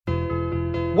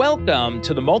Welcome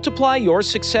to the Multiply Your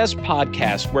Success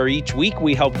podcast, where each week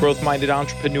we help growth-minded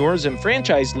entrepreneurs and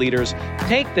franchise leaders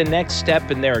take the next step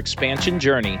in their expansion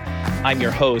journey. I'm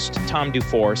your host, Tom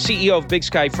Dufour, CEO of Big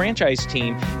Sky Franchise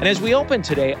Team. And as we open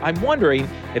today, I'm wondering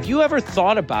if you ever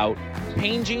thought about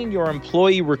changing your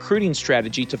employee recruiting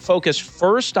strategy to focus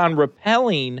first on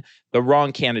repelling the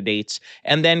wrong candidates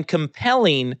and then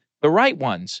compelling the right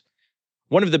ones.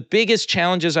 One of the biggest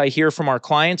challenges I hear from our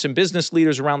clients and business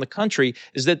leaders around the country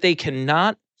is that they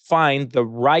cannot find the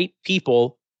right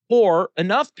people or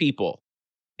enough people.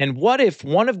 And what if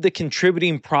one of the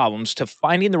contributing problems to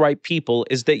finding the right people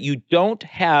is that you don't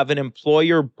have an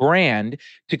employer brand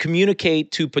to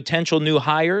communicate to potential new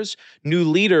hires, new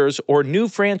leaders, or new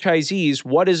franchisees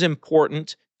what is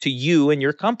important to you and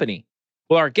your company?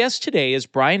 Well, our guest today is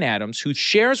Bryan Adams, who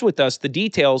shares with us the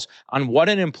details on what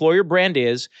an employer brand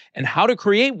is and how to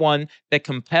create one that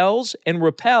compels and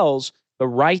repels the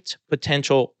right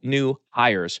potential new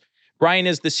hires. Bryan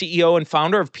is the CEO and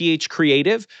founder of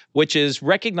Ph.Creative, which is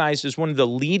recognized as one of the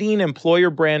leading employer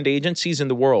brand agencies in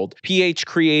the world.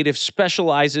 Ph.Creative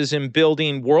specializes in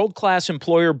building world-class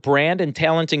employer brand and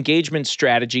talent engagement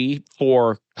strategy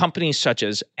for companies such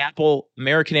as Apple,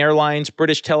 American Airlines,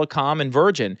 British Telecom, and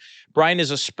Virgin. Bryan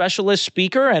is a specialist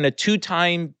speaker and a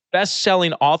two-time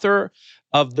best-selling author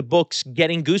of the books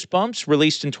Getting Goosebumps,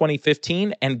 released in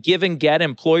 2015, and Give and Get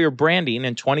Employer Branding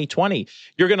in 2020.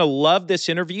 You're going to love this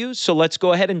interview, so let's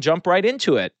go ahead and jump right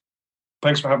into it.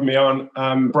 Thanks for having me on.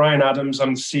 I'm Bryan Adams.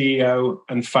 I'm the CEO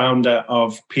and founder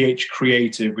of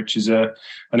Ph.Creative, which is an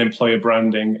employer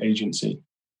branding agency.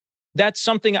 That's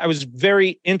something I was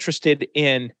very interested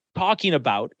in talking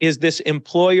about, is this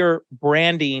employer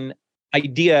branding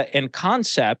idea and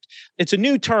concept. It's a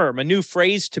new term, a new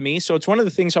phrase to me. So it's one of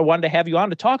the things I wanted to have you on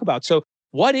to talk about. So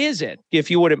what is it,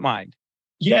 if you wouldn't mind?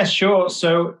 Yeah, sure.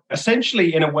 So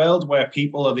essentially, in a world where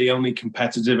people are the only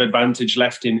competitive advantage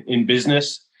left in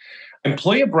business,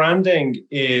 employer branding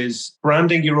is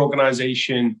branding your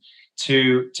organization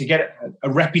to get a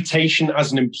reputation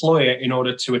as an employer in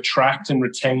order to attract and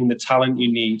retain the talent you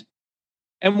need.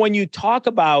 And when you talk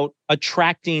about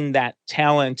attracting that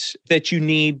talent that you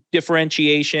need,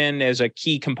 differentiation as a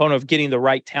key component of getting the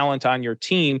right talent on your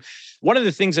team, one of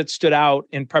the things that stood out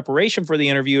in preparation for the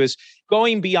interview is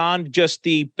going beyond just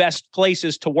the best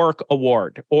places to work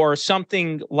award or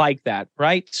something like that,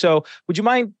 right? So would you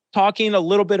mind talking a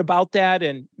little bit about that?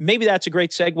 And maybe that's a great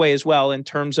segue as well in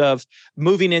terms of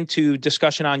moving into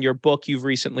discussion on your book you've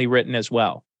recently written as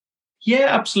well. Yeah,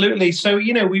 absolutely. So,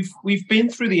 we've been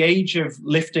through the age of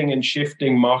lifting and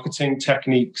shifting marketing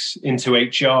techniques into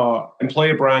HR.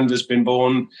 Employer brand has been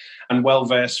born and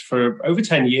well-versed for over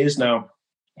 10 years now.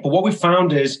 But what we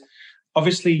found is,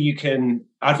 obviously, you can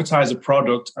advertise a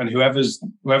product and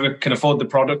whoever can afford the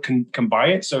product can buy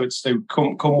it. So it's the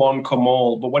come one, come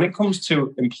all. But when it comes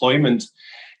to employment,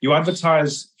 you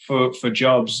advertise for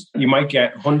jobs, you might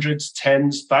get hundreds,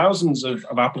 tens, thousands of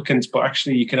applicants, but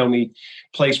actually you can only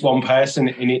place one person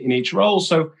in each role.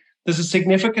 So there's a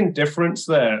significant difference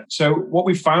there. So what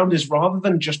we found is, rather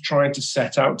than just trying to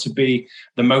set out to be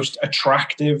the most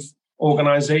attractive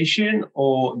organization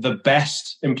or the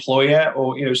best employer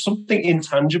or something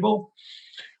intangible,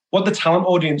 what the talent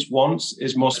audience wants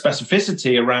is more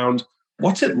specificity around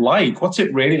what's it like? What's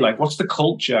it really like? What's the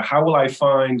culture? How will I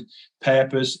find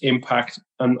purpose, impact,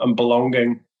 and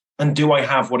belonging? And do I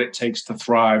have what it takes to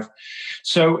thrive?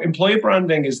 So employer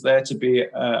branding is there to be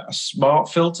a smart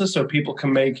filter so people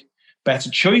can make better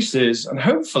choices. And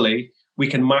hopefully we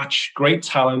can match great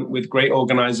talent with great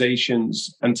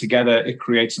organizations. And together it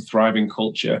creates a thriving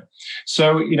culture.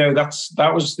 So,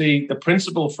 that was the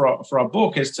principle for our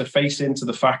book, is to face into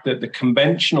the fact that the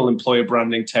conventional employer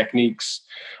branding techniques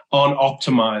aren't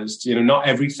optimized. Not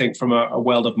everything from a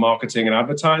world of marketing and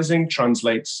advertising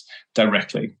translates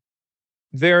directly.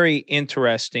 Very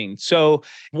interesting. So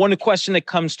one question that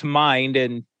comes to mind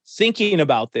and thinking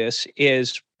about this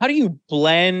is, how do you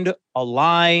blend,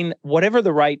 align, whatever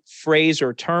the right phrase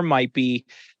or term might be,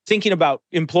 thinking about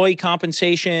employee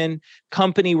compensation,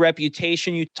 company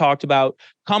reputation, you talked about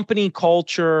company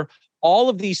culture, all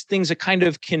of these things that kind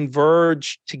of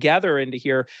converge together into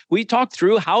here. We talked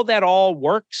through how that all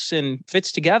works and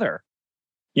fits together.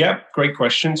 Yeah, great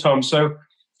question, Tom. So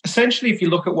essentially, if you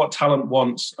look at what talent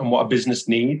wants and what a business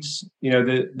needs,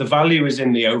 the value is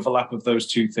in the overlap of those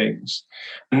two things.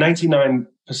 99%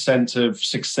 of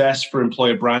success for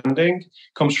employer branding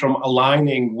comes from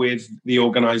aligning with the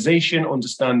organization,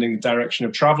 understanding the direction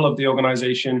of travel of the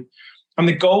organization. And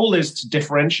the goal is to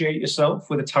differentiate yourself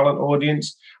with a talent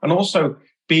audience and also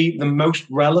be the most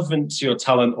relevant to your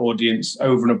talent audience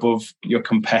over and above your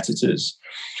competitors.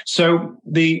 So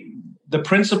the the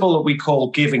principle that we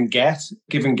call give and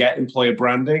get employer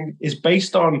branding is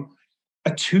based on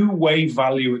a two-way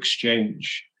value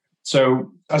exchange.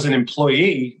 So as an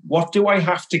employee, what do I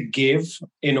have to give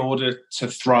in order to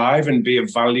thrive and be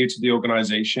of value to the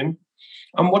organization?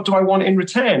 And what do I want in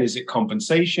return? Is it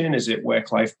compensation? Is it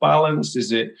work-life balance?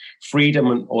 Is it freedom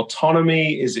and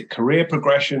autonomy? Is it career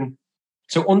progression?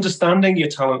 So understanding your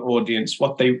talent audience,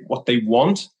 what they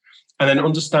want, and then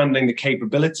understanding the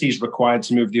capabilities required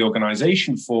to move the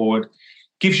organization forward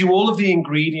gives you all of the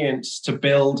ingredients to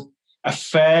build a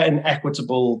fair and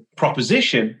equitable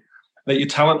proposition that your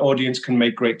talent audience can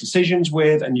make great decisions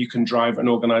with and you can drive an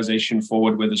organization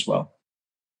forward with as well.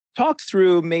 Talk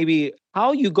through maybe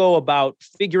how you go about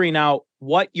figuring out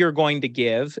what you're going to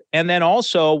give, and then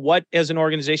also what, as an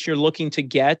organization, you're looking to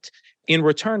get in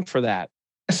return for that.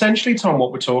 Essentially, Tom,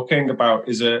 what we're talking about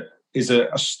is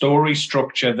a story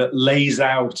structure that lays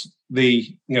out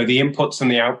the inputs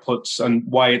and the outputs and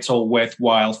why it's all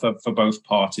worthwhile for both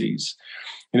parties.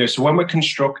 So when we're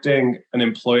constructing an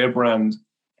employer brand,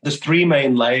 there's three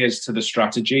main layers to the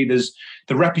strategy. There's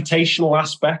the reputational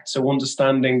aspect, so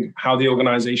understanding how the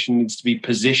organization needs to be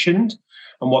positioned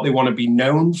and what they want to be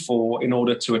known for in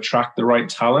order to attract the right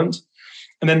talent.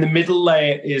 And then the middle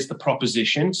layer is the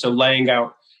proposition, so laying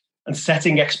out and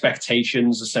setting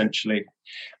expectations, essentially.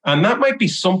 And that might be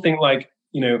something like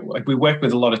we work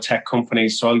with a lot of tech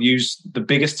companies, so I'll use the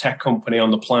biggest tech company on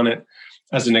the planet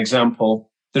as an example.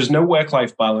 There's no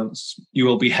work-life balance. You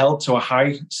will be held to a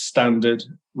high standard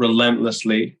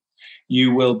relentlessly.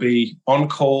 You will be on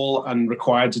call and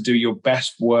required to do your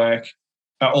best work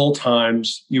at all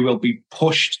times. You will be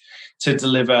pushed to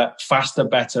deliver faster,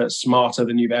 better, smarter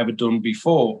than you've ever done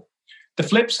before. The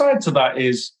flip side to that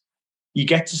is you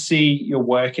get to see your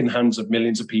work in hands of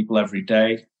millions of people every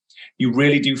day. You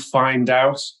really do find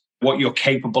out what you're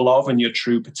capable of and your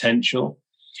true potential.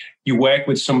 You work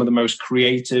with some of the most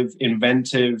creative,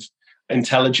 inventive,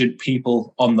 intelligent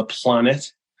people on the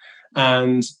planet,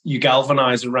 and you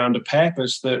galvanize around a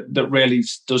purpose that really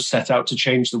does set out to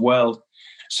change the world.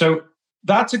 So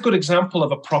that's a good example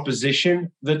of a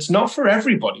proposition that's not for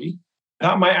everybody.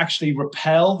 That might actually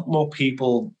repel more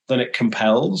people than it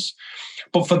compels.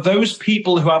 But for those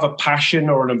people who have a passion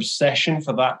or an obsession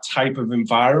for that type of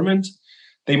environment,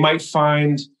 they might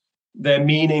find their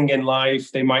meaning in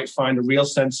life. They might find a real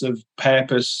sense of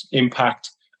purpose,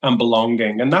 impact, and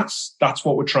belonging. And that's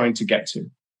what we're trying to get to.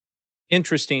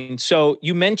 Interesting. So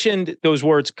you mentioned those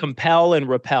words compel and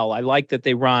repel. I like that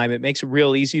they rhyme. It makes it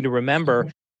real easy to remember.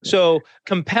 So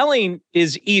compelling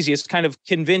is easy. It's kind of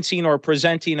convincing or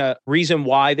presenting a reason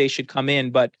why they should come in.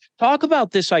 But talk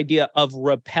about this idea of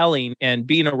repelling and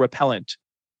being a repellent.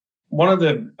 One of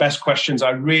the best questions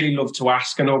I really love to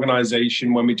ask an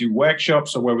organization when we do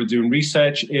workshops or where we're doing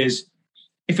research is,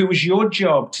 if it was your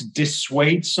job to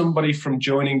dissuade somebody from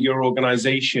joining your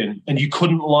organization and you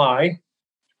couldn't lie,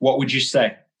 what would you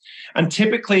say? And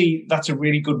typically, that's a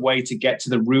really good way to get to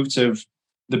the root of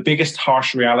the biggest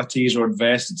harsh realities or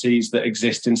adversities that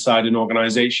exist inside an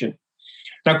organization.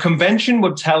 Now, convention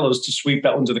would tell us to sweep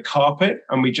that under the carpet,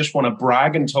 and we just want to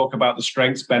brag and talk about the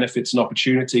strengths, benefits, and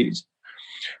opportunities.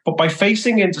 But by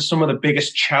facing into some of the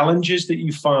biggest challenges that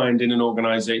you find in an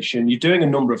organization, you're doing a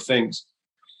number of things.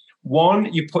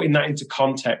 One, you're putting that into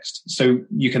context. So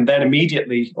you can then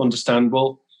immediately understand,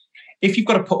 well, if you've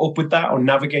got to put up with that or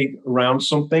navigate around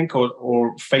something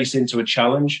or face into a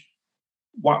challenge,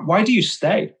 why do you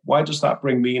stay? Why does that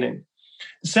bring meaning?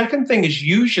 The second thing is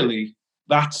usually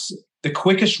that's the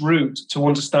quickest route to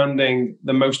understanding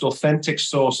the most authentic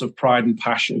source of pride and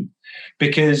passion.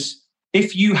 Because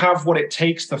if you have what it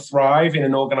takes to thrive in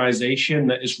an organization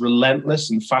that is relentless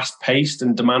and fast-paced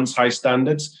and demands high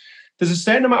standards, there's a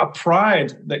certain amount of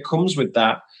pride that comes with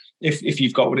that if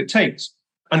you've got what it takes.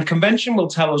 And convention will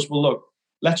tell us, well, look,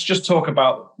 let's just talk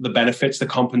about the benefits, the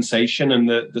compensation, and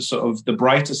the sort of the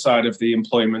brighter side of the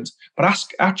employment. But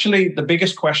actually, the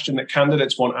biggest question that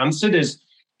candidates want answered is,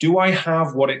 do I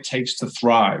have what it takes to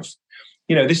thrive?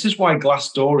 This is why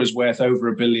Glassdoor is worth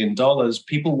over $1 billion.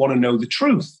 People want to know the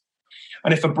truth.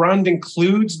 And if a brand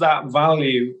includes that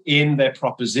value in their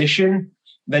proposition,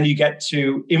 then you get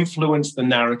to influence the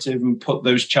narrative and put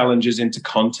those challenges into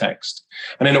context.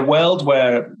 And in a world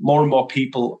where more and more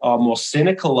people are more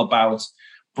cynical about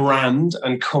brand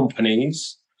and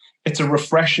companies, it's a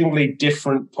refreshingly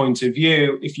different point of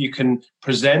view if you can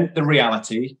present the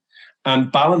reality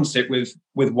and balance it with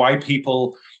why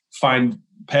people find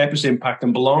purpose, impact,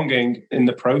 and belonging in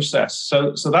the process.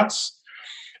 So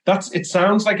It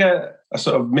sounds like a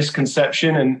sort of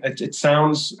misconception, and it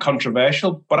sounds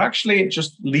controversial, but actually it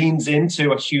just leans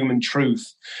into a human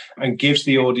truth and gives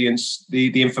the audience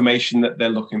the information that they're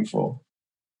looking for.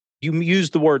 You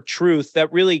used the word truth.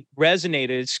 That really resonated.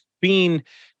 It's being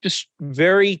just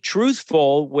very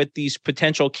truthful with these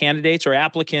potential candidates or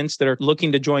applicants that are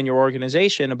looking to join your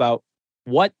organization about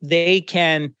what they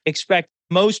can expect.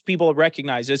 Most people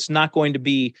recognize it's not going to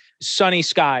be sunny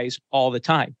skies all the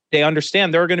time. They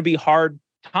understand there are going to be hard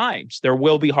times. There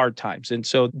will be hard times. And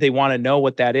so they want to know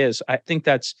what that is. I think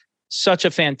that's such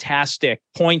a fantastic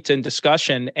point in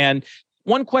discussion. And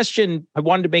one question I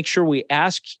wanted to make sure we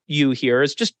ask you here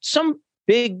is just some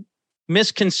big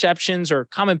misconceptions or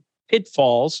common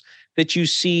pitfalls that you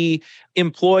see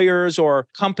employers or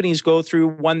companies go through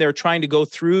when they're trying to go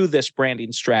through this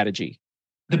branding strategy.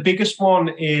 The biggest one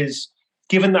is,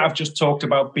 given that I've just talked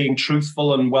about being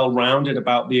truthful and well-rounded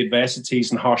about the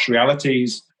adversities and harsh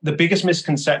realities, the biggest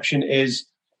misconception is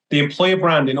the employer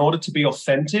brand, in order to be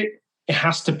authentic, it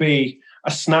has to be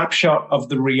a snapshot of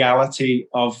the reality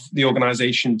of the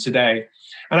organization today.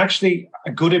 And actually,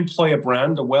 a good employer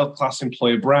brand, a world-class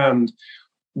employer brand,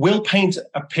 will paint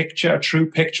a picture, a true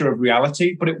picture of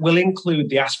reality, but it will include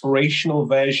the aspirational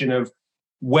version of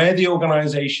where the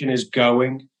organization is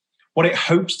going, what it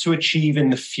hopes to achieve in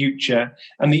the future,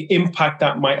 and the impact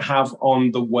that might have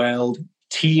on the world,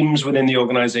 teams within the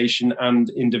organization, and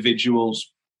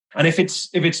individuals. And if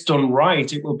it's done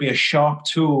right, it will be a sharp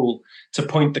tool to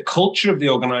point the culture of the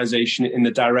organization in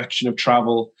the direction of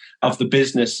travel of the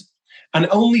business. And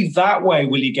only that way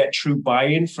will you get true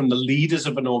buy-in from the leaders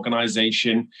of an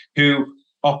organization who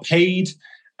are paid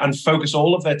and focus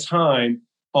all of their time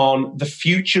on the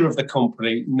future of the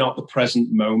company, not the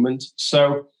present moment.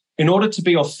 So in order to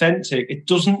be authentic, it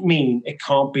doesn't mean it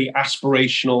can't be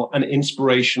aspirational and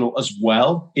inspirational as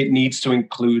well. It needs to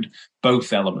include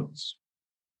both elements.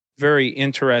 Very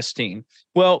interesting.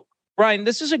 Well, Bryan,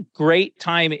 this is a great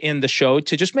time in the show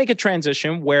to just make a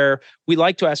transition where we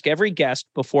like to ask every guest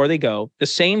before they go the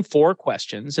same 4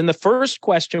 questions. And the first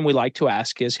question we like to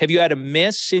ask is, have you had a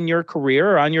miss in your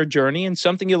career or on your journey and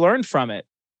something you learned from it?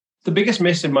 The biggest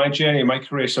miss in my journey, in my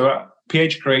career, so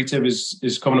Ph.Creative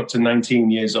is coming up to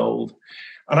 19 years old.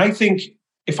 And I think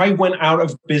if I went out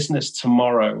of business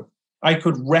tomorrow, I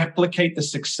could replicate the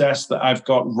success that I've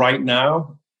got right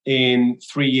now in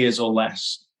 3 years or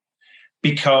less,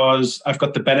 because I've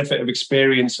got the benefit of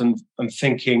experience and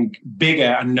thinking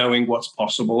bigger and knowing what's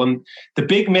possible. And the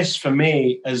big miss for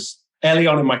me as early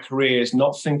on in my career is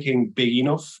not thinking big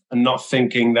enough and not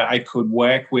thinking that I could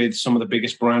work with some of the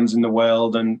biggest brands in the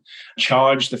world and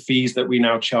charge the fees that we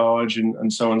now charge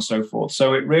and so on and so forth.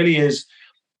 So it really is,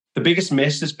 the biggest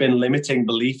miss has been limiting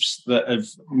beliefs that have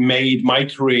made my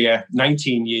career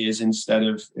 19 years instead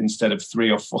of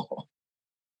 3 or 4.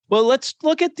 Well, let's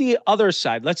look at the other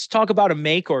side. Let's talk about a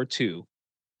make or two.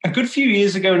 A good few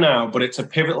years ago now, but it's a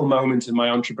pivotal moment in my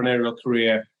entrepreneurial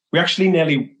career. We actually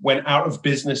nearly went out of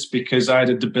business because I had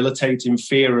a debilitating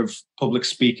fear of public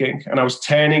speaking, and I was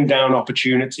turning down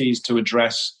opportunities to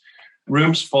address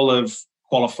rooms full of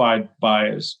qualified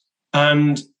buyers.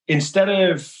 And instead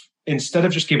of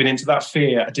just giving into that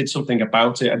fear, I did something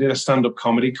about it. I did a stand-up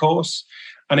comedy course,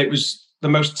 and it was the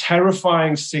most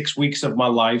terrifying 6 weeks of my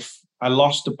life. I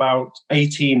lost about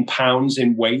 18 pounds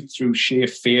in weight through sheer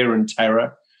fear and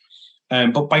terror.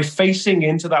 But by facing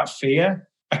into that fear,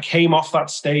 I came off that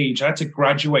stage. I had to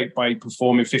graduate by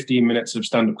performing 15 minutes of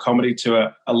stand-up comedy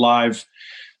to a live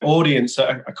audience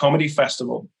at a comedy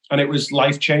festival. And it was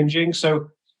life-changing. So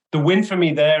the win for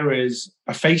me there is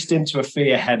I faced into a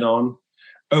fear head-on,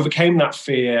 overcame that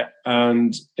fear,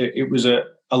 and it was a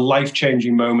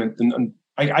life-changing moment. And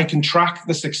I can track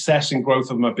the success and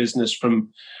growth of my business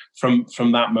from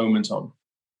that moment on.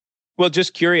 Well,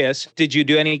 just curious, did you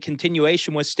do any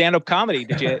continuation with stand-up comedy?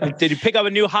 Did you pick up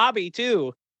a new hobby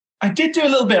too? I did do a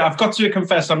little bit. I've got to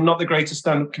confess, I'm not the greatest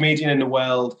stand-up comedian in the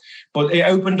world, but it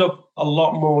opened up a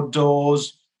lot more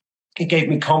doors. It gave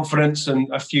me confidence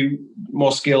and a few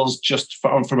more skills just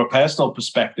from a personal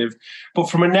perspective. But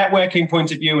from a networking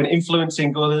point of view and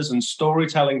influencing others and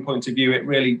storytelling point of view, it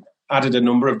really added a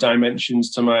number of dimensions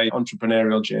to my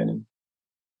entrepreneurial journey.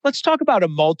 Let's talk about a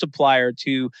multiplier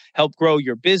to help grow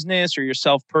your business or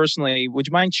yourself personally. Would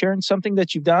you mind sharing something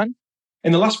that you've done?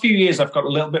 In the last few years, I've got a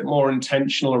little bit more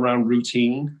intentional around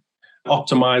routine,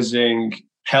 optimizing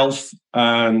health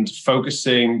and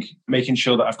focusing, making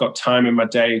sure that I've got time in my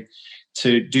day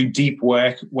to do deep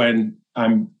work when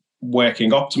I'm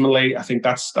working optimally. I think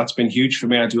that's been huge for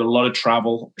me. I do a lot of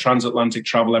travel, transatlantic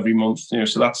travel every month,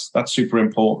 so that's super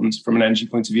important from an energy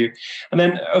point of view. And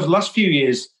then over the last few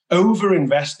years, over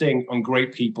investing on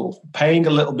great people, paying a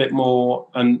little bit more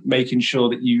and making sure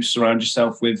that you surround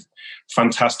yourself with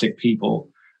fantastic people.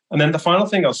 And then the final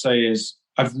thing I'll say is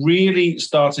I've really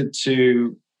started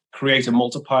to create a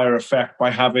multiplier effect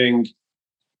by having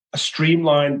a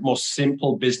streamlined, more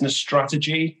simple business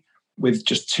strategy with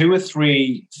just 2 or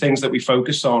 3 things that we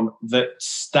focus on that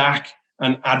stack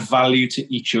and add value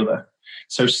to each other.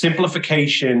 So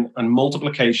simplification and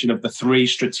multiplication of the 3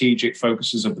 strategic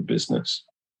focuses of the business.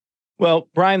 Well,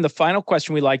 Bryan, the final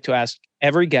question we like to ask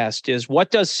every guest is, what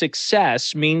does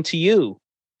success mean to you?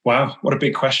 Wow, what a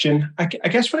big question. I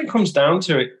guess when it comes down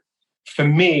to it, for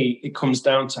me, it comes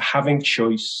down to having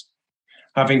choice,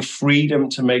 having freedom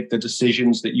to make the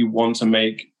decisions that you want to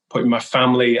make, putting my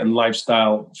family and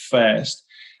lifestyle first,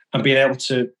 and being able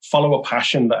to follow a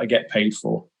passion that I get paid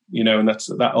for. And that's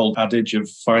that old adage of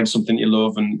find something you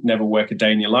love and never work a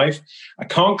day in your life. I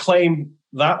can't claim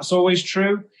that's always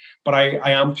true, but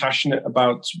I am passionate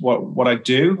about what I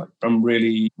do. I'm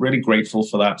really, really grateful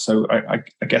for that. So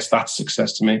I guess that's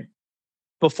success to me.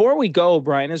 Before we go,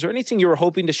 Bryan, is there anything you were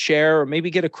hoping to share or maybe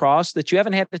get across that you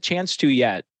haven't had the chance to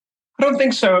yet? I don't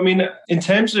think so. I mean, in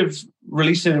terms of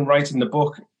releasing and writing the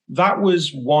book, that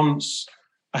was once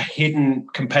a hidden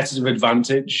competitive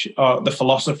advantage, the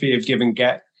philosophy of give and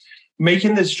get.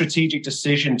 Making the strategic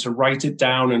decision to write it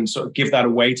down and sort of give that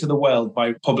away to the world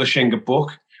by publishing a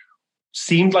book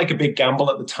seemed like a big gamble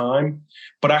at the time,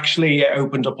 but actually it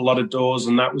opened up a lot of doors,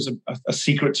 and that was a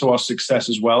secret to our success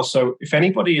as well. So if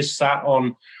anybody is sat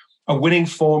on a winning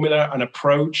formula, an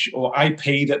approach, or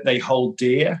IP that they hold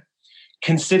dear,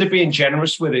 consider being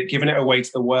generous with it, giving it away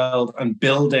to the world and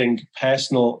building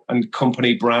personal and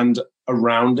company brand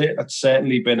around it. That's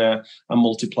certainly been a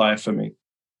multiplier for me.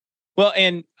 Well,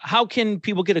 and how can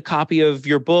people get a copy of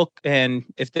your book? And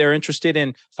if they're interested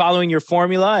in following your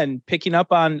formula and picking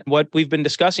up on what we've been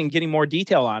discussing, getting more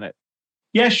detail on it?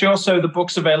 Yeah, sure. So the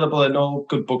book's available in all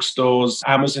good bookstores.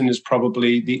 Amazon is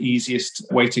probably the easiest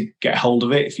way to get hold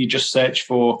of it. If you just search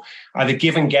for either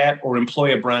give and get or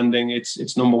employer branding,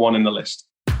 it's number 1 in the list.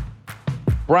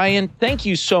 Bryan, thank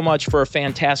you so much for a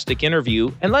fantastic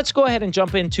interview. And let's go ahead and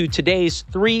jump into today's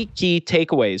 3 key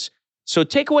takeaways. So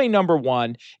takeaway number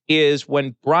 1 is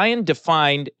when Bryan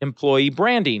defined employee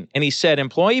branding, and he said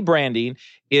employee branding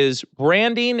is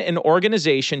branding an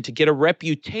organization to get a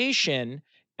reputation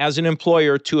as an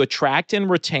employer to attract and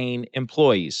retain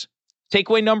employees.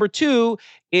 Takeaway number 2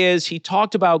 is he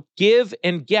talked about give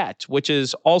and get, which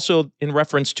is also in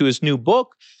reference to his new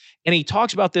book. And he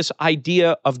talks about this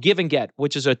idea of give and get,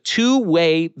 which is a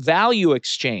 2-way value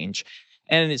exchange.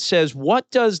 And it says, what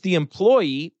does the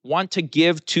employee want to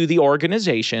give to the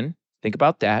organization? Think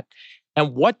about that.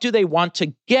 And what do they want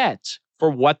to get for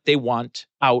what they want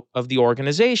out of the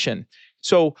organization?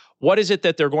 So what is it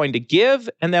that they're going to give?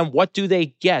 And then what do they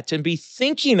get? And be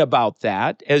thinking about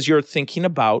that as you're thinking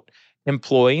about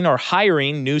employing or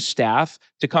hiring new staff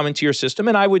to come into your system.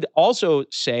 And I would also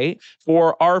say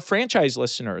for our franchise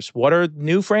listeners, what are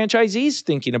new franchisees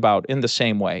thinking about in the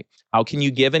same way? How can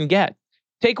you give and get?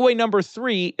 Takeaway number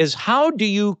 3 is how do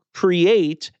you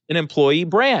create an employee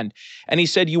brand? And he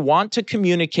said, you want to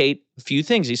communicate a few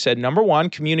things. He said, number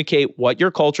 1, communicate what your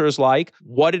culture is like,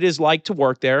 what it is like to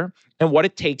work there, and what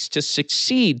it takes to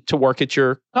succeed to work at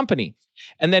your company.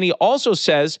 And then he also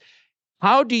says,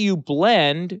 how do you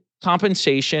blend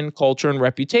compensation, culture, and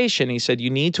reputation? He said, you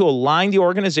need to align the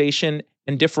organization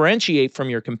and differentiate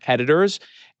from your competitors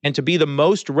and to be the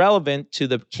most relevant to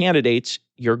the candidates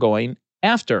you're going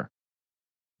after.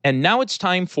 And now it's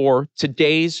time for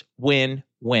today's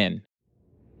win-win.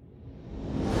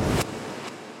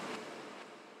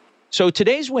 So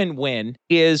today's win-win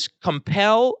is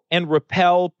compel and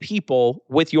repel people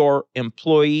with your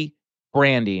employee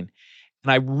branding.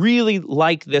 And I really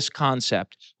like this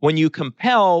concept. When you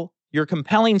compel, you're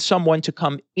compelling someone to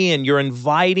come in. You're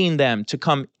inviting them to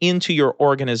come into your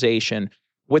organization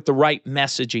with the right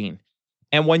messaging.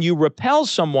 And when you repel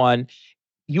someone,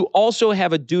 you also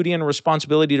have a duty and a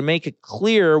responsibility to make it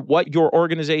clear what your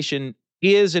organization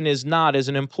is and is not as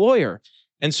an employer.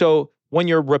 And so when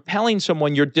you're repelling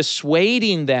someone, you're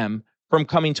dissuading them from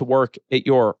coming to work at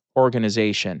your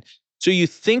organization. So you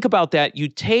think about that, you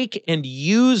take and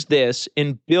use this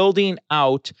in building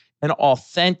out an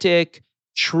authentic,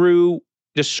 true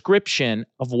description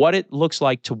of what it looks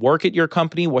like to work at your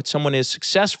company, what someone is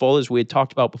successful, as we had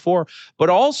talked about before, but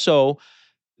also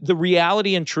the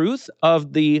reality and truth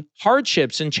of the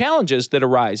hardships and challenges that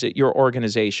arise at your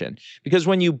organization. Because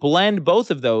when you blend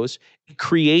both of those, it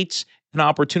creates an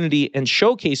opportunity and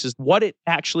showcases what it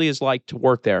actually is like to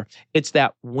work there. It's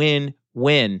that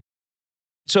win-win.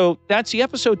 So that's the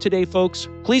episode today, folks.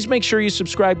 Please make sure you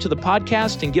subscribe to the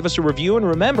podcast and give us a review. And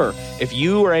remember, if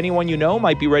you or anyone you know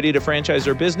might be ready to franchise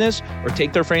their business or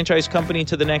take their franchise company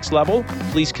to the next level,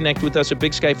 please connect with us at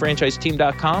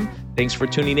bigskyfranchiseteam.com. Thanks for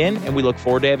tuning in, and we look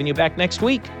forward to having you back next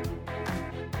week.